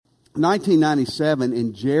1997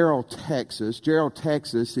 in Gerald, Texas. Gerald,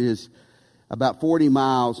 Texas is about 40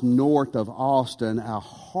 miles north of Austin. A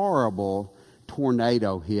horrible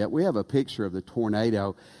tornado hit. We have a picture of the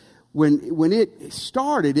tornado. When it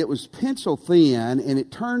started, it was pencil thin, and it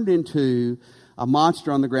turned into a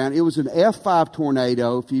monster on the ground. It was an F5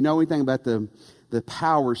 tornado. If you know anything about the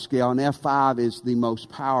power scale, an F5 is the most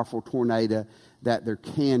powerful tornado that there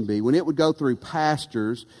can be. When it would go through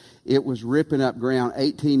pastures, it was ripping up ground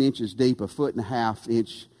 18 inches deep, 1.5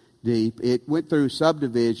 inch deep. It went through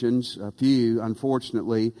subdivisions, a few,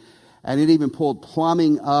 unfortunately, and it even pulled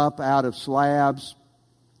plumbing up out of slabs,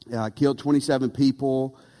 killed 27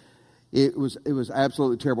 people. It was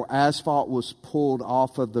absolutely terrible. Asphalt was pulled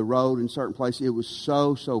off of the road in certain places. It was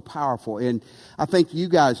so powerful. And I think you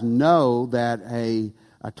guys know that a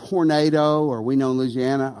tornado, or we know in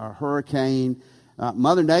Louisiana, a hurricane,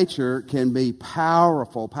 Mother Nature can be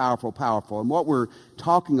powerful. And what we're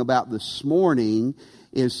talking about this morning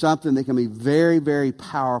is something that can be very, very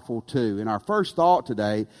powerful too. And our first thought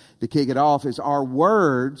today, to kick it off, is our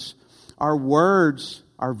words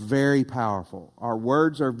are very powerful. Our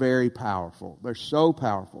words are very powerful. They're so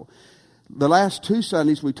powerful. The last 2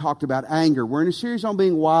 Sundays we talked about anger. We're in a series on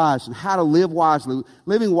being wise and how to live wisely.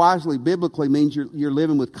 Living wisely biblically means you're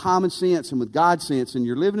living with common sense and with God's sense, and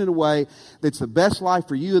you're living in a way that's the best life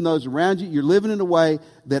for you and those around you. You're living in a way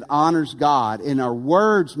that honors God. And our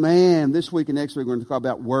words, man, this week and next week we're going to talk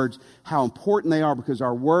about words, how important they are, because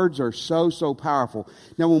our words are so powerful.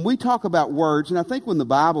 Now, when we talk about words, and I think when the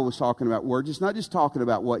Bible was talking about words, it's not just talking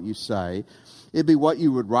about what you say. It'd be what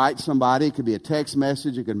you would write somebody. It could be a text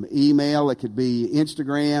message. It could be email. It could be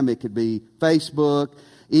Instagram. It could be Facebook,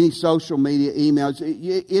 any social media emails.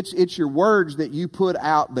 It's your words that you put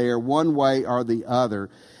out there one way or the other.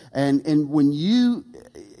 And when you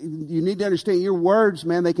need to understand your words,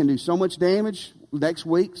 man, they can do so much damage next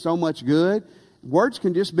week, so much good. Words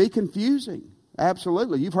can just be confusing.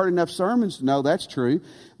 Absolutely. You've heard enough sermons to know that's true.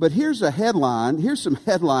 But here's a headline. Here's some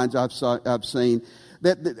headlines I've seen.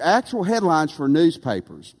 That the actual headlines for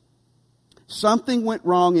newspapers. Something went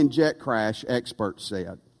wrong in jet crash, experts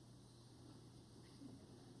said.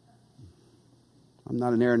 I'm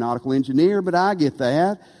not an aeronautical engineer, but I get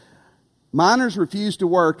that. Minors refuse to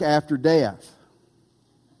work after death.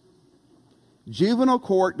 Juvenile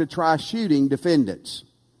court to try shooting defendants.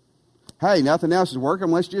 Hey, nothing else is working.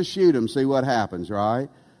 Let's just shoot them, see what happens, right?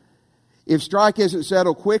 If strike isn't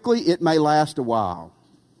settled quickly, it may last a while.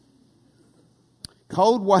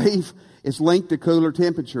 Cold wave is linked to cooler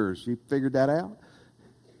temperatures. You figured that out?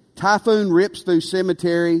 Typhoon rips through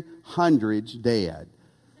cemetery, hundreds dead.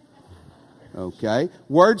 Okay.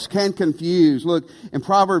 Words can confuse. Look, in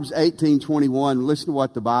Proverbs 18:21, listen to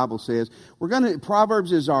what the Bible says.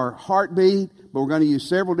 Proverbs is our heartbeat, but we're going to use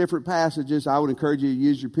several different passages. I would encourage you to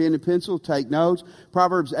use your pen and pencil, take notes.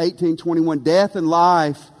 Proverbs 18:21, death and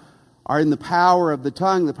life are in the power of the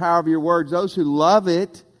tongue, the power of your words. Those who love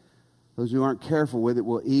it, those who aren't careful with it,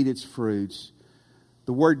 will eat its fruits.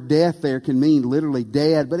 The word death there can mean literally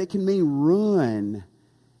dead, but it can mean ruin,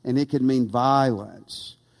 and it can mean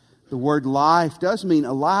violence. The word life does mean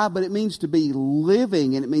alive, but it means to be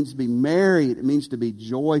living, and it means to be married. It means to be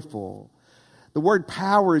joyful. The word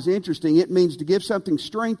power is interesting. It means to give something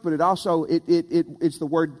strength, but it's the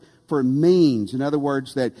word for means. In other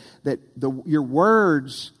words, your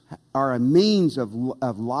words are a means of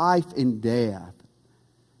life and death.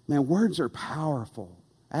 Man, words are powerful.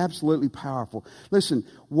 Absolutely powerful. Listen,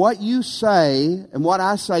 what you say and what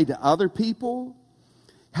I say to other people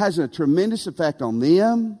has a tremendous effect on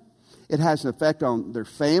them. It has an effect on their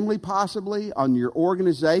family, possibly, on your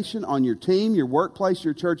organization, on your team, your workplace,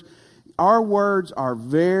 your church. Our words are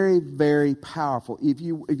very, very powerful. If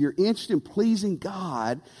you're interested in pleasing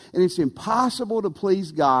God, and it's impossible to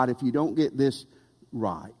please God if you don't get this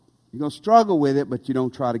right. You're going to struggle with it, but you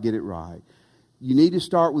don't try to get it right. You need to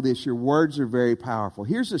start with this. Your words are very powerful.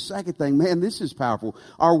 Here's the second thing. Man, this is powerful.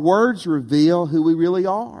 Our words reveal who we really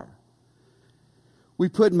are. We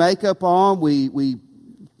put makeup on. We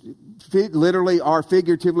literally or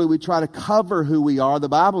figuratively, we try to cover who we are. The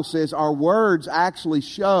Bible says our words actually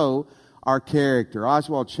show our character.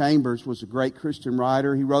 Oswald Chambers was a great Christian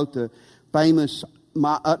writer. He wrote the famous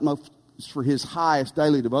My Utmost for His Highest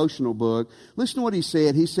daily devotional book. Listen to what he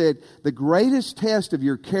said. He said, the greatest test of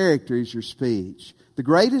your character is your speech. The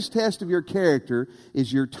greatest test of your character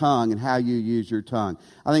is your tongue and how you use your tongue.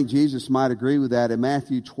 I think Jesus might agree with that in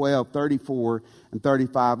Matthew 12:34 and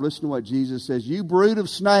 35. Listen to what Jesus says. You brood of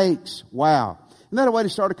snakes. Wow. Isn't that a way to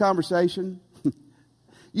start a conversation?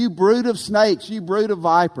 You brood of snakes. You brood of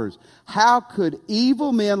vipers. How could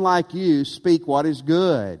evil men like you speak what is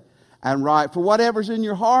good? and right. For whatever's in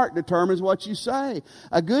your heart determines what you say.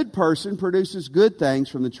 A good person produces good things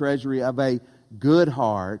from the treasury of a good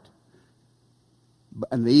heart.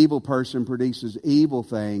 An evil person produces evil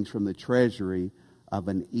things from the treasury of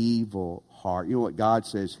an evil heart. You know what God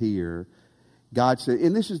says here? God said,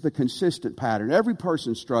 and this is the consistent pattern. Every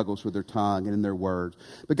person struggles with their tongue and in their words.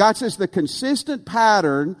 But God says the consistent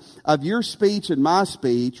pattern of your speech and my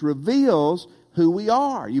speech reveals who we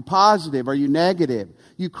are. You positive? Are you negative?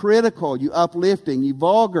 You critical? You uplifting? You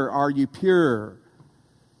vulgar? Are you pure?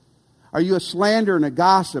 Are you a slanderer and a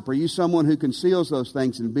gossip? Are you someone who conceals those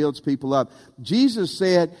things and builds people up? Jesus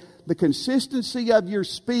said the consistency of your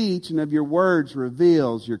speech and of your words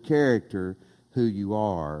reveals your character, who you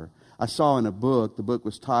are. I saw in a book, the book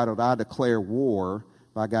was titled I Declare War,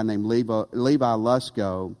 by a guy named Levi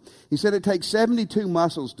Lusko. He said it takes 72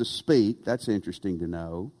 muscles to speak. That's interesting to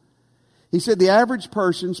know. He said the average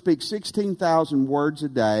person speaks 16,000 words a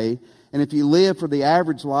day, and if you live for the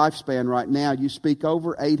average lifespan right now, you speak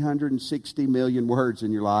over 860 million words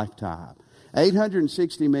in your lifetime.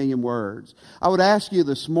 860 million words. I would ask you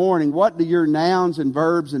this morning, what do your nouns and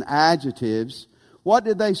verbs and adjectives, what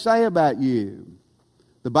did they say about you?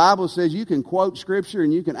 The Bible says you can quote Scripture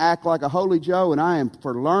and you can act like a holy Joe, and I am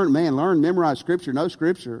for memorize Scripture, know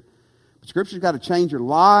Scripture. But Scripture's got to change your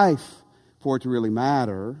life for it to really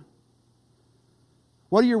matter.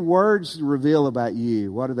 What do your words reveal about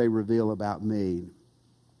you? What do they reveal about me?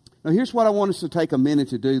 Now here's what I want us to take a minute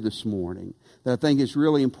to do this morning that I think is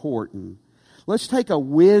really important. Let's take a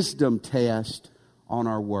wisdom test on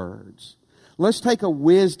our words. Let's take a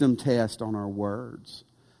wisdom test on our words.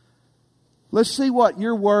 Let's see what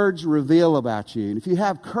your words reveal about you. And if you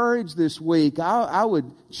have courage this week, I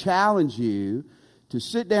would challenge you to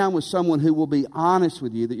sit down with someone who will be honest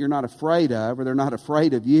with you, that you're not afraid of, or they're not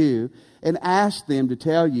afraid of you, and ask them to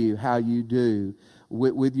tell you how you do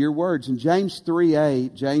with your words. In James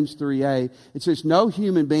 3:8, it says, no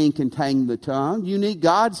human being can tame the tongue. You need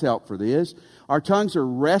God's help for this. Our tongues are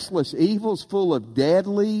restless evils full of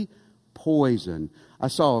deadly poison. I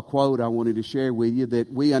saw a quote I wanted to share with you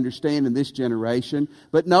that we understand in this generation,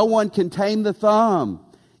 but no one can tame the thumb.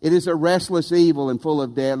 It is a restless evil and full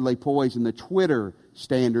of deadly poison, the Twitter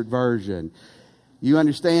Standard Version. You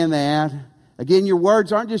understand that? Again, your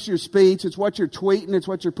words aren't just your speech. It's what you're tweeting. It's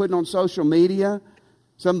what you're putting on social media.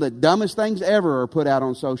 Some of the dumbest things ever are put out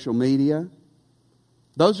on social media.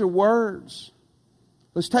 Those are words.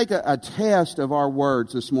 Let's take a test of our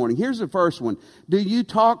words this morning. Here's the first one. Do you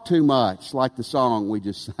talk too much, like the song we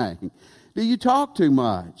just sang? Do you talk too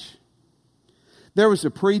much? There was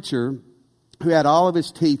a preacher who had all of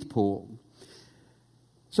his teeth pulled.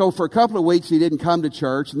 So for a couple of weeks he didn't come to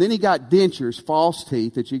church, and then he got dentures, false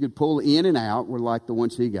teeth that you could pull in and out, were like the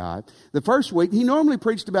ones he got. The first week, he normally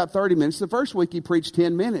preached about 30 minutes. The first week he preached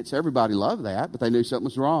 10 minutes. Everybody loved that, but they knew something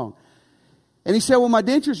was wrong. And he said, well, my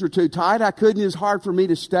dentures were too tight. I couldn't. It was hard for me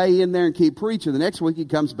to stay in there and keep preaching. The next week he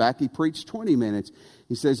comes back. He preached 20 minutes.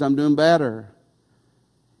 He says, I'm doing better.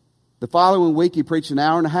 The following week he preached an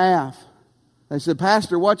hour and a half. They said,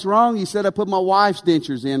 Pastor, what's wrong? He said, I put my wife's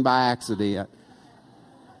dentures in by accident.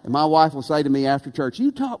 And my wife will say to me after church,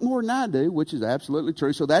 you talk more than I do, which is absolutely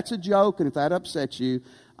true. So that's a joke, and if that upsets you,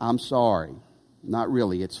 I'm sorry. Not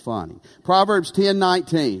really, it's funny. Proverbs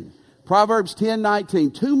 10:19. Proverbs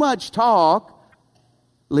 10:19. Too much talk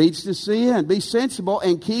leads to sin. Be sensible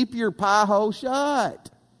and keep your pie hole shut.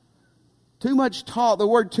 Too much talk. The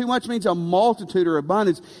word too much means a multitude or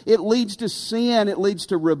abundance. It leads to sin. It leads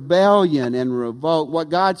to rebellion and revolt. What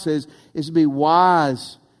God says is to be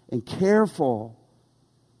wise and careful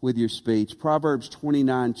with your speech. Proverbs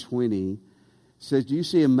 29:20 says, do you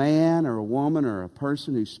see a man or a woman or a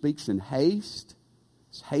person who speaks in haste?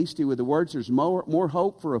 It's hasty with the words. There's more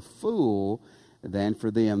hope for a fool than for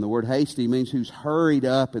them. The word hasty means who's hurried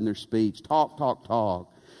up in their speech. Talk, talk,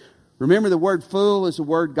 talk. Remember, the word fool is a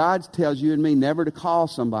word God tells you and me never to call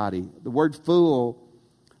somebody. The word fool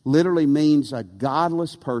literally means a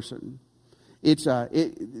godless person.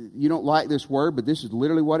 You don't like this word, but this is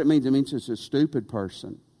literally what it means. It means it's a stupid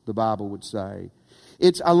person, the Bible would say.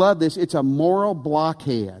 I love this. It's a moral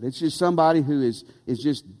blockhead. It's just somebody who is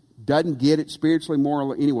just doesn't get it spiritually,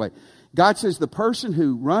 morally. Anyway, God says the person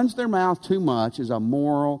who runs their mouth too much is a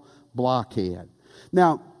moral blockhead.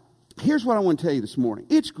 Now, here's what I want to tell you this morning.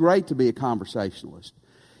 It's great to be a conversationalist.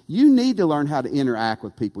 You need to learn how to interact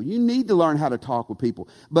with people. You need to learn how to talk with people.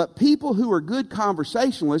 But people who are good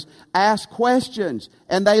conversationalists ask questions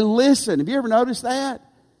and they listen. Have you ever noticed that?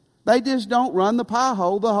 They just don't run the pie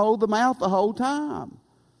hole, the mouth the whole time.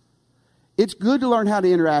 It's good to learn how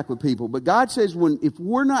to interact with people. But God says if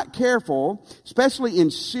we're not careful, especially in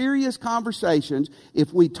serious conversations,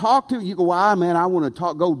 if we talk to you, go, why, man, I want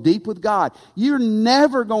to go deep with God. You're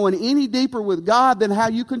never going any deeper with God than how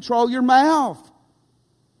you control your mouth.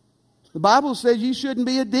 The Bible says you shouldn't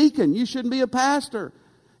be a deacon. You shouldn't be a pastor.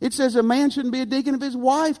 It says a man shouldn't be a deacon if his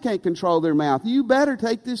wife can't control their mouth. You better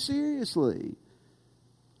take this seriously.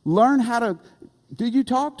 Learn how to, do you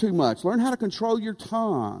talk too much? Learn how to control your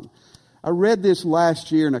tongue. I read this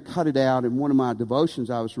last year and I cut it out in one of my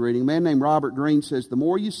devotions I was reading. A man named Robert Greene says, the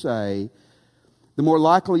more you say, the more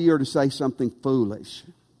likely you are to say something foolish.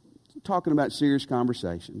 Talking about serious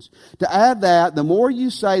conversations. To add that, the more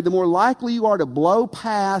you say, the more likely you are to blow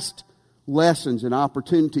past lessons and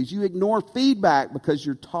opportunities. You ignore feedback because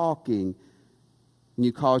you're talking and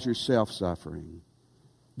you cause yourself suffering.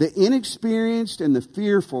 The inexperienced and the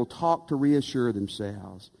fearful talk to reassure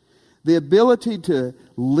themselves. The ability to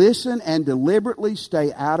listen and deliberately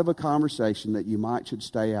stay out of a conversation that you should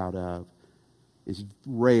stay out of is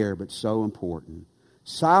rare but so important.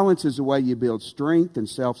 Silence is a way you build strength and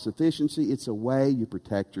self-sufficiency. It's a way you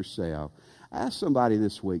protect yourself. I asked somebody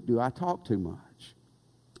this week, do I talk too much?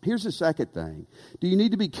 Here's the second thing. Do you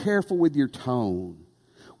need to be careful with your tone?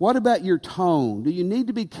 What about your tone? Do you need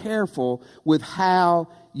to be careful with how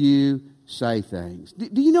you say things?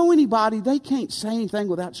 Do you know anybody, they can't say anything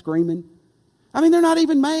without screaming? I mean, they're not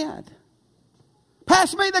even mad.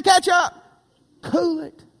 Pass me the ketchup. Cool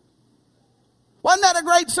it. Wasn't that a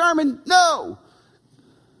great sermon? No.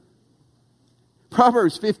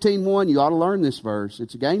 Proverbs 15:1, you ought to learn this verse.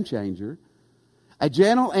 It's a game changer. A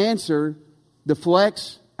gentle answer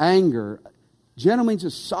deflects anger. Gentle means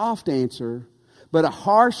a soft answer, but a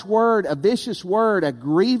harsh word, a vicious word, a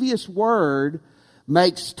grievous word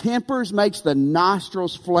makes the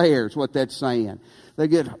nostrils flare, is what that's saying. They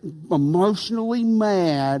get emotionally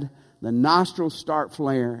mad, the nostrils start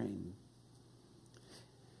flaring.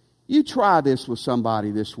 You try this with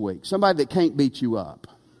somebody this week, somebody that can't beat you up.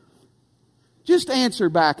 Just answer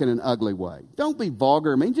back in an ugly way. Don't be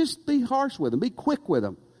vulgar. I mean, just be harsh with them. Be quick with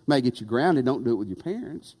them. May get you grounded. Don't do it with your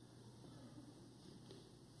parents.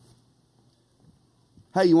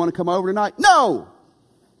 Hey, you want to come over tonight? No!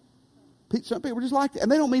 Some people are just like that.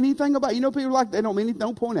 And they don't mean anything about it. You know people like that. They don't mean anything.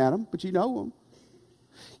 Don't point at them, but you know them.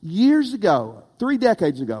 Years ago, 3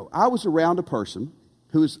 decades ago, I was around a person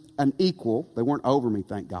who was an equal. They weren't over me,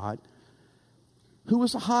 thank God. Who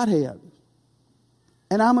was a hothead.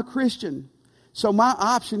 And I'm a Christian. So my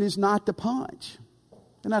option is not to punch.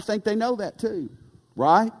 And I think they know that too.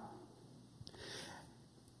 Right?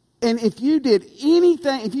 And if you did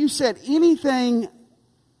anything, if you said anything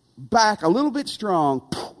back a little bit strong,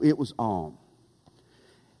 it was on.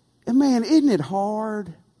 And man, isn't it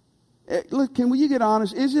hard? Look, can you get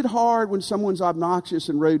honest? Is it hard when someone's obnoxious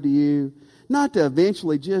and rude to you? Not to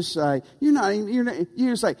eventually just say,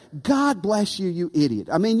 you say, God bless you, you idiot.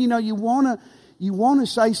 I mean, you want to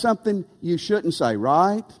say something you shouldn't say,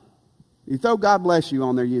 right? You throw God bless you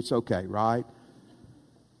on there, it's okay, right?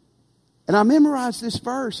 And I memorized this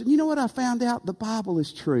verse, and you know what I found out? The Bible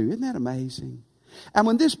is true. Isn't that amazing? And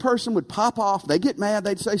when this person would pop off, they get mad,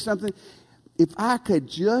 they'd say something. If I could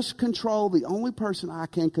just control the only person I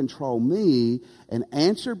can control, me, and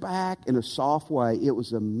answer back in a soft way, it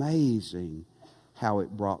was amazing how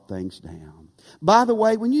it brought things down. By the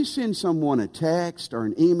way, when you send someone a text or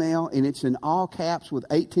an email and it's in all caps with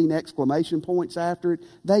 18 exclamation points after it,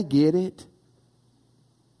 they get it.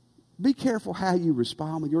 Be careful how you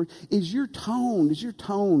respond with yours. Does your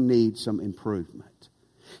tone need some improvement?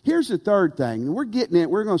 Here's the third thing. And we're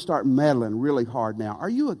going to start meddling really hard now. Are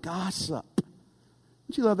you a gossip?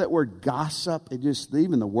 Don't you love that word gossip?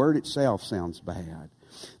 Even the word itself sounds bad.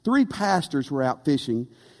 3 pastors were out fishing,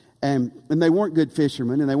 and they weren't good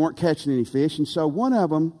fishermen, and they weren't catching any fish. And so one of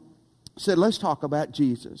them said, let's talk about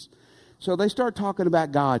Jesus. So they start talking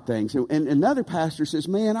about God things. And another pastor says,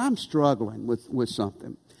 man, I'm struggling with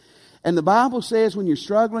something. And the Bible says when you're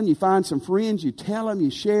struggling, you find some friends, you tell them, you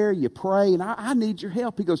share, you pray, and I need your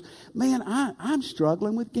help. He goes, man, I'm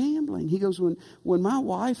struggling with gambling. He goes, when my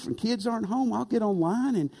wife and kids aren't home, I'll get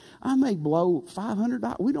online and I may blow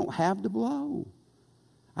 $500. We don't have to blow.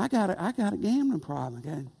 I got a gambling problem.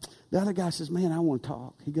 Okay? The other guy says, man, I want to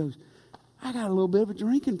talk. He goes, I got a little bit of a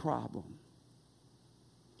drinking problem.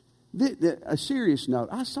 A serious note,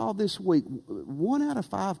 I saw this week, 1 out of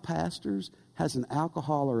 5 pastors has an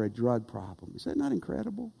alcohol or a drug problem. Is that not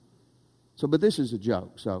incredible? But this is a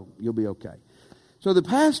joke, so you'll be okay. So the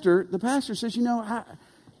pastor says,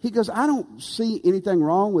 he goes, I don't see anything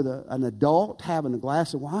wrong with an adult having a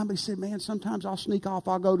glass of wine. But he said, man, sometimes I'll sneak off.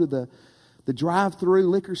 I'll go to the the drive-through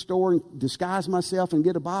liquor store and disguise myself and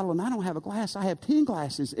get a bottle, and I don't have a glass. I have 10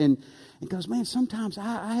 glasses. And goes, man, sometimes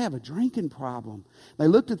I have a drinking problem. They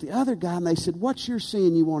looked at the other guy, and they said, what's your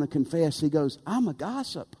sin you want to confess? He goes, I'm a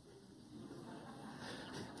gossip.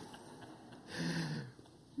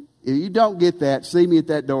 If you don't get that, see me at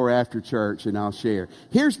that door after church and I'll share.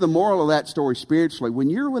 Here's the moral of that story spiritually. When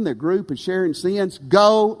you're in the group and sharing sins,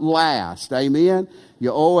 go last. Amen?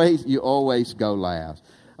 You always go last.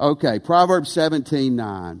 Okay, Proverbs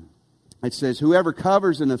 17:9. It says, whoever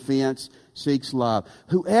covers an offense seeks love.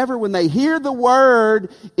 Whoever, when they hear the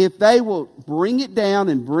word, if they will bring it down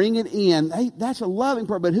and bring it in, that's a loving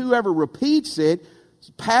part. But whoever repeats it,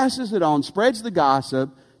 passes it on, spreads the gossip,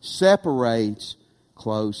 separates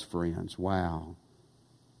close friends. Wow.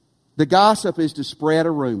 The gossip is to spread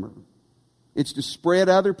a rumor. It's to spread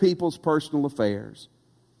other people's personal affairs.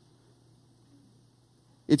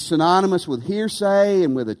 It's synonymous with hearsay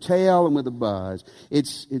and with a tale and with a buzz.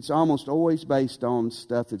 It's almost always based on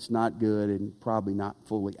stuff that's not good and probably not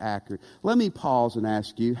fully accurate. Let me pause and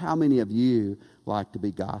ask you, how many of you like to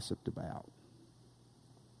be gossiped about?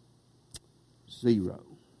 0.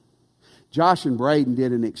 Josh and Braden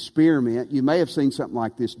did an experiment. You may have seen something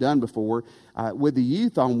like this done before with the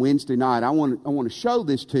youth on Wednesday night. I want to show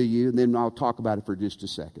this to you, and then I'll talk about it for just a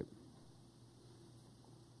second.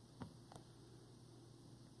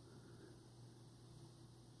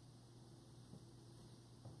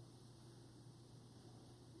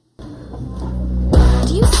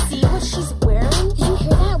 Do you see what she's wearing? Did you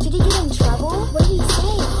hear that? Did he get in trouble? What did he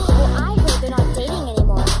say? Well, I heard they're not dating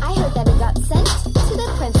anymore. I heard that he got sent to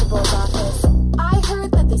the principal's office. I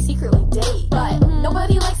heard that they secretly date, but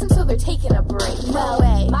nobody likes him, so they're taking a break. No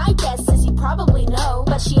way. My guess is you probably know,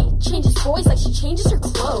 but she changes voice like she changes her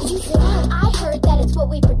clothes. Did you hear that? I heard that it's what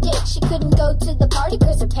we predict. She couldn't go to the party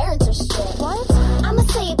because her parents are strict. What? I'ma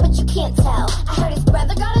say it, but you can't tell. I heard his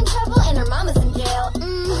brother got in trouble and her mama's in jail.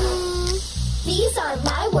 These aren't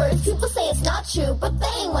my words. People say it's not true, but they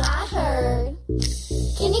ain't what I heard.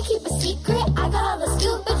 Can you keep a secret? I got all the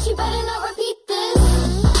scoop, but you better not repeat this.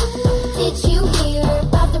 Did you hear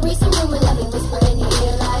about the recent rumor that we whispered in your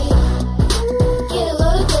ear? Like, get a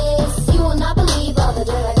load of this. You will not believe all the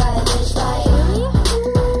dirt I got in this fight.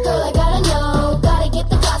 Girl, I gotta know. Gotta get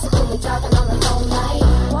the gossip when we're talking on the phone night.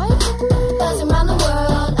 What? Buzzing around the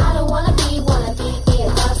world. I don't wanna be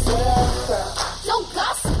a gossip girl. Don't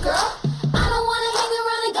gossip, girl. I don't wanna hang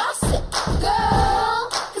around and gossip, girl,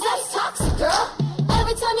 'cause that's toxic, girl.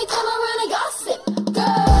 Every time you come around and gossip,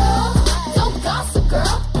 girl, don't gossip,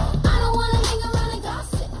 girl. I don't wanna hang around and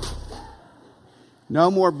gossip. No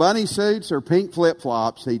more bunny suits or pink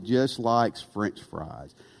flip-flops. He just likes French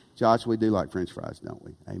fries. Josh, we do like French fries, don't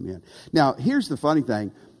we? Amen. Now, here's the funny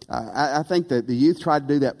thing. I think that the youth tried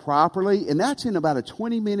to do that properly, and that's in about a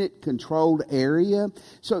 20-minute controlled area.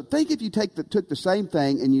 So think if you took the same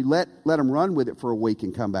thing and you let them run with it for a week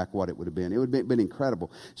and come back, what it would have been. It would have been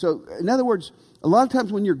incredible. So, in other words, a lot of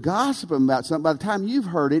times when you're gossiping about something, by the time you've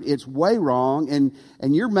heard it, it's way wrong, and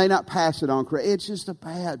you may not pass it on correct. It's just a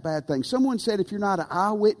bad thing. Someone said if you're not an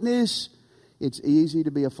eyewitness, it's easy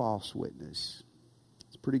to be a false witness.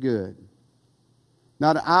 It's pretty good.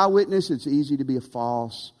 Not an eyewitness, it's easy to be a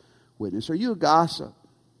false witness. Are you a gossip?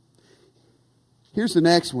 Here's the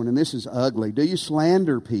next one, and this is ugly. Do you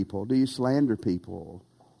slander people? Do you slander people?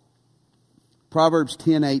 Proverbs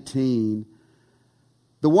 10:18.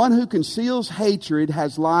 The one who conceals hatred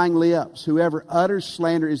has lying lips. Whoever utters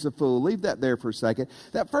slander is a fool. Leave that there for a second.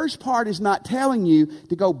 That first part is not telling you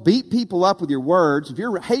to go beat people up with your words. If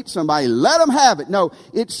you hate somebody, let them have it. No,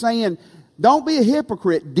 it's saying, don't be a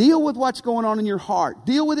hypocrite. Deal with what's going on in your heart.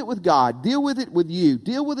 Deal with it with God. Deal with it with you.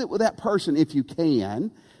 Deal with it with that person if you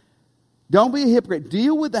can. Don't be a hypocrite.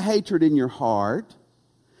 Deal with the hatred in your heart.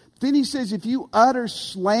 Then he says, if you utter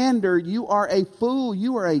slander, you are a fool.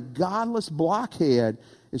 You are a godless blockhead,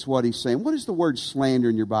 is what he's saying. What does the word slander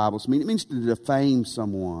in your Bibles mean? It means to defame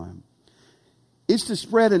someone. It's to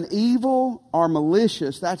spread an evil or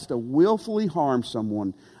malicious. That's to willfully harm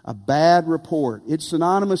someone. A bad report. It's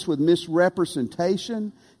synonymous with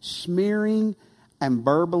misrepresentation, smearing, and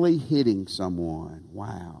verbally hitting someone.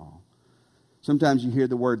 Wow. Sometimes you hear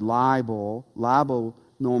the word libel. Libel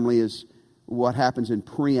normally is what happens in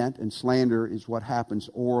print, and slander is what happens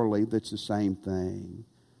orally. That's the same thing.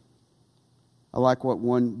 I like what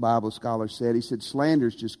one Bible scholar said. He said, slander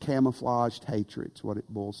is just camouflaged hatred. It's what it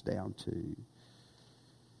boils down to.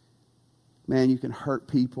 Man, you can hurt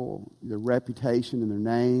people, their reputation and their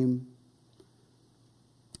name.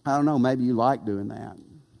 I don't know, maybe you like doing that.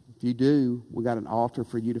 If you do, we got an altar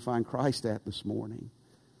for you to find Christ at this morning.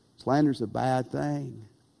 Slander's a bad thing.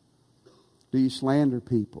 Do you slander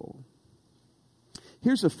people?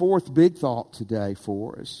 Here's a fourth big thought today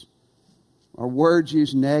for us. Our words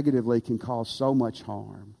used negatively can cause so much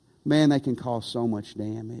harm. Man, they can cause so much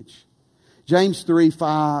damage. James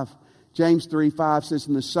 3:5 says,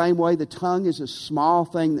 in the same way, the tongue is a small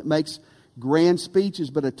thing that makes grand speeches,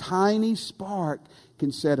 but a tiny spark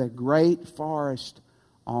can set a great forest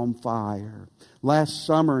on fire. Last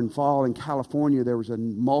summer and fall in California, there was a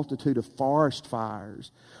multitude of forest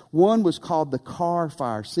fires. One was called the Carr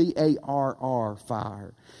Fire, C-A-R-R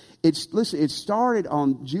fire. It started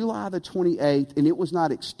on July the 28th, and it was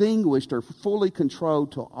not extinguished or fully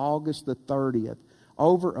controlled till August the 30th,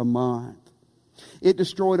 over a month. It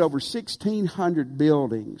destroyed over 1,600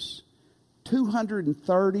 buildings.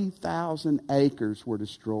 230,000 acres were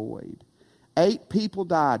destroyed. 8 people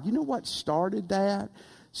died. You know what started that?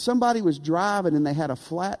 Somebody was driving and they had a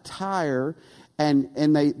flat tire,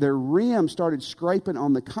 and their rim started scraping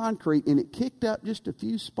on the concrete, and it kicked up just a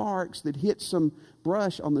few sparks that hit some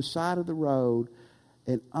brush on the side of the road,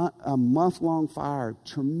 and a month-long fire,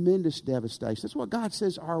 tremendous devastation. That's what God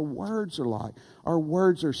says our words are like. Our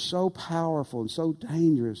words are so powerful and so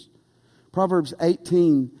dangerous. Proverbs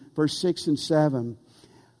 18, verse 6 and 7.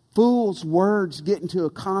 Fools' words get into a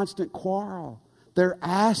constant quarrel. They're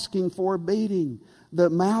asking for a beating. The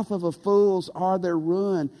mouth of a fool's are their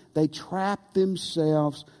ruin. They trap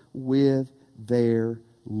themselves with their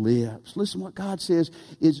lips. Listen, what God says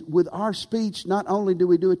is, with our speech, not only do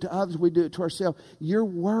we do it to others, we do it to ourselves. Your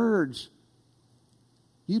words,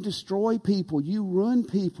 you destroy people, you ruin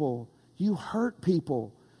people, you hurt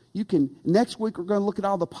people. Next week we're going to look at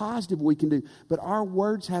all the positive we can do, but our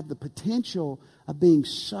words have the potential of being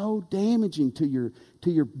so damaging to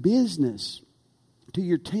your business, to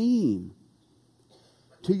your team,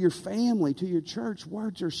 to your family, to your church.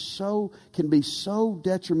 Words can be so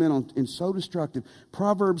detrimental and so destructive.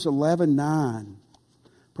 Proverbs 11:9.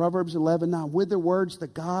 Proverbs 11:9. With their words the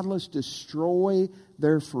godless destroy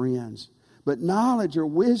their friends, but knowledge or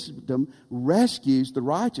wisdom rescues the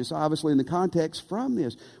righteous. Obviously in the context from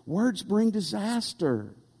this, words bring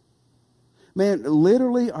disaster. Man,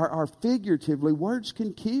 literally or figuratively, words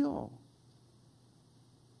can kill.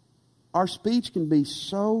 Our speech can be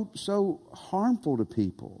so harmful to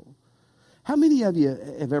people. How many of you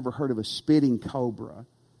have ever heard of a spitting cobra?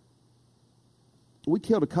 We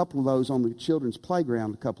killed a couple of those on the children's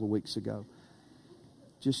playground a couple of weeks ago.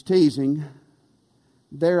 Just teasing.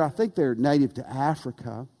 I think they're native to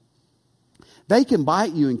Africa. They can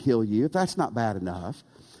bite you and kill you, if that's not bad enough.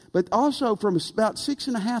 But also from about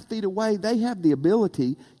 6.5 feet away, they have the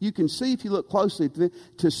ability, you can see if you look closely,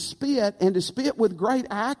 to spit with great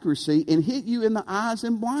accuracy and hit you in the eyes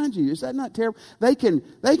and blind you. Is that not terrible? They can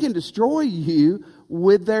destroy you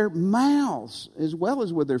with their mouths as well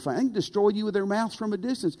as with their fangs. They can destroy you with their mouths from a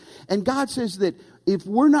distance. And God says that if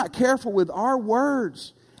we're not careful with our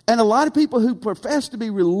words, and a lot of people who profess to be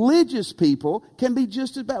religious people can be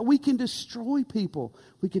just as bad. We can destroy people.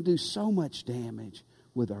 We can do so much damage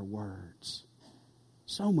with our words.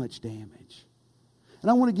 So much damage.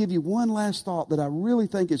 And I want to give you one last thought that I really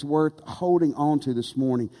think is worth holding on to this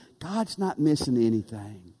morning. God's not missing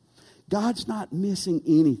anything. God's not missing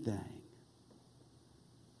anything.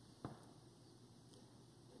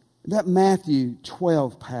 That Matthew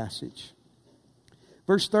 12 passage,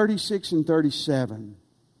 verse 36 and 37.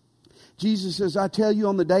 Jesus says, I tell you,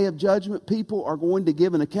 on the day of judgment, people are going to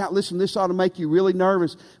give an account. Listen, this ought to make you really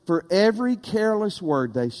nervous. For every careless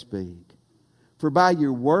word they speak. For by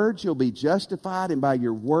your words you'll be justified, and by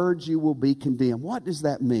your words you will be condemned. What does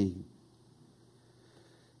that mean?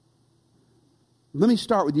 Let me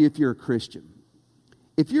start with you if you're a Christian.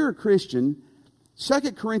 If you're a Christian,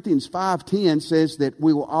 2 Corinthians 5:10 says that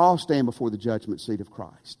we will all stand before the judgment seat of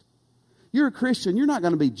Christ. You're a Christian, you're not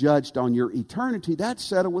going to be judged on your eternity. That's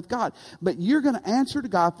settled with God. But you're going to answer to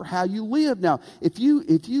God for how you live. Now, if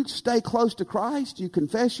you stay close to Christ, you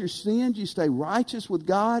confess your sins, you stay righteous with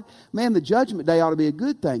God, man, the judgment day ought to be a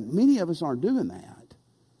good thing. Many of us aren't doing that.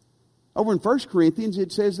 Over in 1 Corinthians,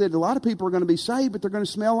 it says that a lot of people are going to be saved, but they're going to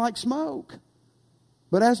smell like smoke.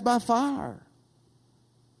 But as by fire.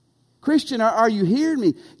 Christian, are you hearing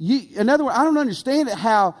me? In other words, I don't understand it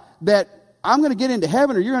how that I'm going to get into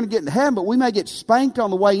heaven or you're going to get into heaven, but we may get spanked on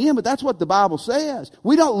the way in, but that's what the Bible says.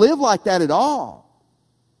 We don't live like that at all.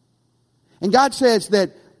 And God says that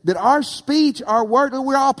our speech, our word,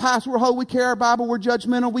 we're all pious, we're holy, we carry our Bible, we're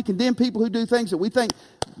judgmental, we condemn people who do things that we think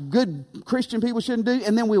good Christian people shouldn't do,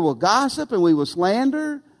 and then we will gossip and we will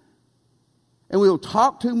slander and we will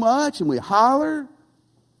talk too much and we holler.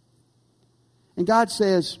 And God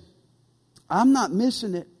says, I'm not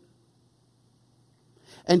missing it.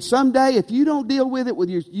 And someday, if you don't deal with it with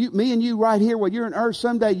me and you right here while you're on earth,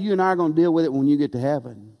 someday you and I are going to deal with it when you get to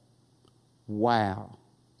heaven. Wow.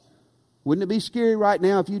 Wouldn't it be scary right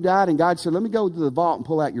now if you died and God said, let me go to the vault and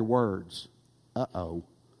pull out your words? Uh-oh.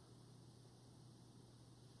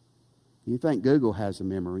 You think Google has a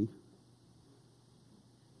memory.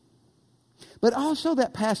 But also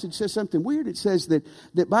that passage says something weird. It says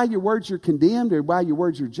that by your words you're condemned or by your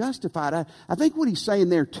words you're justified. I think what he's saying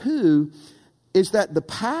there too is that the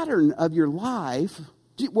pattern of your life...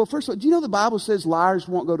 Well, first of all, do you know the Bible says liars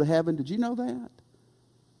won't go to heaven? Did you know that?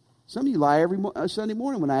 Some of you lie every Sunday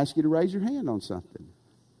morning when I ask you to raise your hand on something.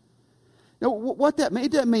 Now, what that means,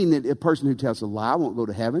 it doesn't mean that a person who tells a lie won't go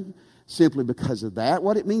to heaven simply because of that.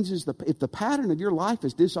 What it means is if the pattern of your life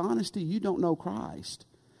is dishonesty, you don't know Christ.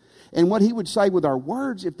 And what he would say with our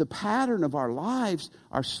words, if the pattern of our lives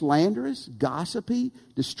are slanderous, gossipy,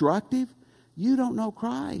 destructive, you don't know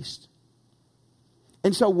Christ.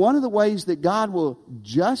 And so one of the ways that God will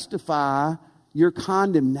justify your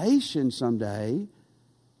condemnation someday,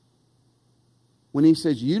 when he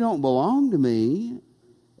says you don't belong to me,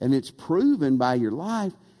 and it's proven by your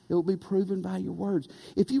life, it will be proven by your words.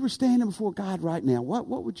 If you were standing before God right now, what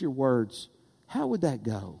would your words, how would that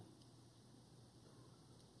go?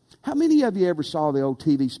 How many of you ever saw the old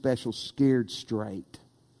TV special Scared Straight?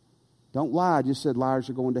 Don't lie, I just said liars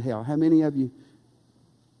are going to hell. How many of you?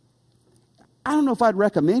 I don't know if I'd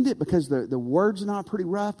recommend it because the words are not pretty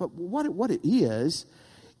rough, but what it is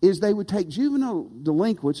they would take juvenile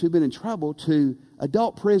delinquents who've been in trouble to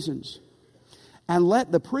adult prisons and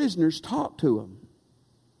let the prisoners talk to them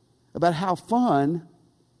about how fun,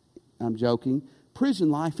 I'm joking,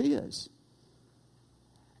 prison life is.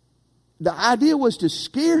 The idea was to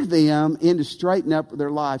scare them into straightening up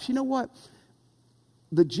their lives. You know what?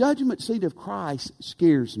 The judgment seat of Christ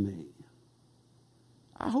scares me.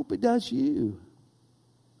 I hope it does you.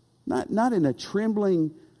 Not in a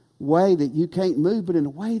trembling way that you can't move, but in a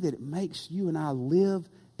way that it makes you and I live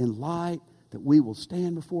in light, that we will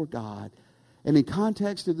stand before God. And in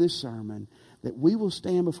context of this sermon, that we will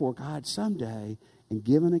stand before God someday and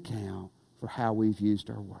give an account for how we've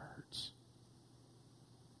used our words.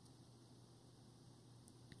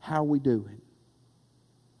 How are we doing?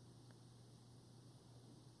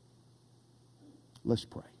 Let's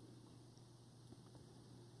pray.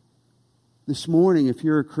 This morning, if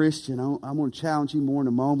you're a Christian, I'm going to challenge you more in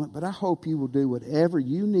a moment, but I hope you will do whatever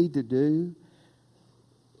you need to do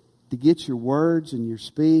to get your words and your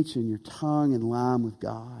speech and your tongue in line with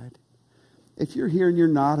God. If you're here and you're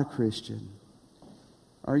not a Christian,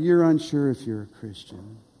 or you're unsure if you're a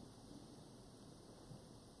Christian,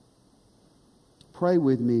 pray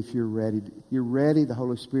with me if you're ready. You're ready, the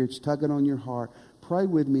Holy Spirit's tugging on your heart. Pray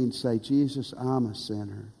with me and say, Jesus, I'm a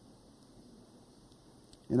sinner.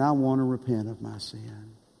 And I want to repent of my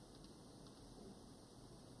sin.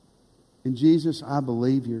 And Jesus, I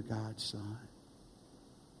believe you're God's Son.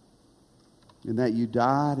 And that you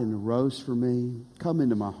died and arose for me. Come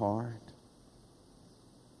into my heart.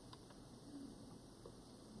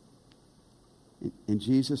 And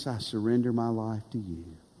Jesus, I surrender my life to you.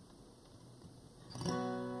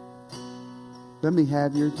 Let me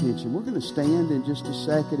have your attention. We're going to stand in just a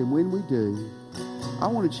second, and when we do, I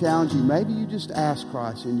want to challenge you. Maybe you just ask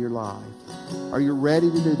Christ in your life. Are you ready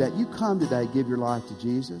to do that? You come today, give your life to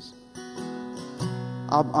Jesus.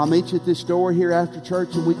 I'll meet you at this door here after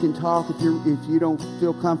church, and we can talk if you don't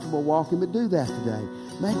feel comfortable walking, but do that today.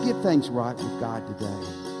 Man, get things right with God today.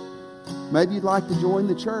 Maybe you'd like to join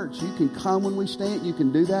the church. You can come when we stand. You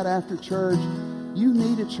can do that after church. You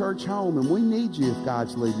need a church home, and we need you if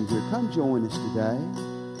God's leading you here. Come join us today.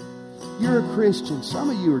 You're a Christian. Some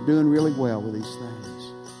of you are doing really well with these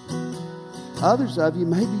things. Others of you,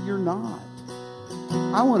 maybe you're not.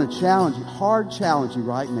 I want to challenge you, hard challenge you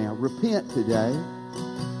right now. Repent today.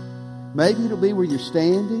 Maybe it'll be where you're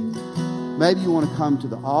standing. Maybe you want to come to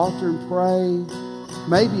the altar and pray.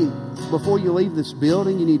 Maybe before you leave this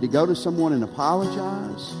building, you need to go to someone and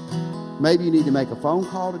apologize. Maybe you need to make a phone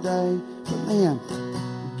call today. But man,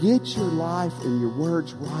 get your life and your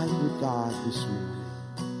words right with God this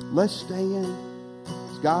morning. Let's stand.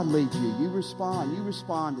 As God leads you, you respond. You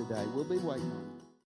respond today. We'll be waiting on you.